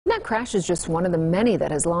That crash is just one of the many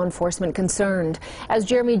that has law enforcement concerned. As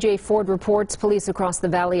Jeremy J. Ford reports, police across the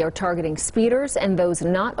valley are targeting speeders and those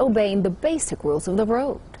not obeying the basic rules of the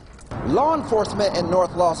road. Law enforcement in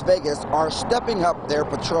North Las Vegas are stepping up their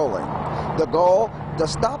patrolling. The goal? To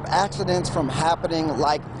stop accidents from happening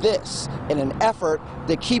like this in an effort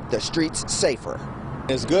to keep the streets safer.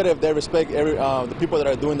 It's good if they respect the people that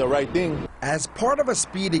are doing the right thing. As part of a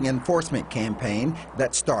speeding enforcement campaign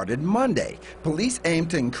that started Monday, police aim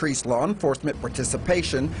to increase law enforcement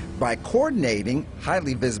participation by coordinating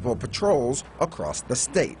highly visible patrols across the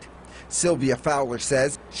state. Sylvia Fowler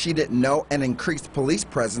says she didn't know an increased police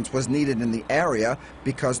presence was needed in the area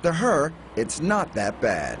because to her, it's not that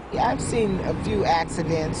bad. I've seen a few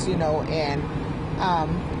accidents, and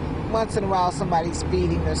once in a while somebody's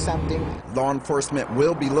speeding or something. Law enforcement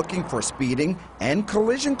will be looking for speeding and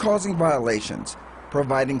collision-causing violations,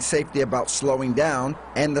 providing safety about slowing down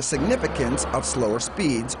and the significance of slower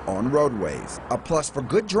speeds on roadways. A plus for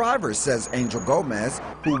good drivers, says Angel Gomez,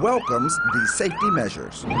 who welcomes these safety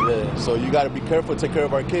measures. Yeah, so you got to be careful, take care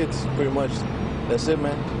of our kids, pretty much. That's it,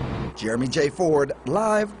 man. Jeremy J. Ford,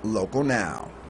 live, local now.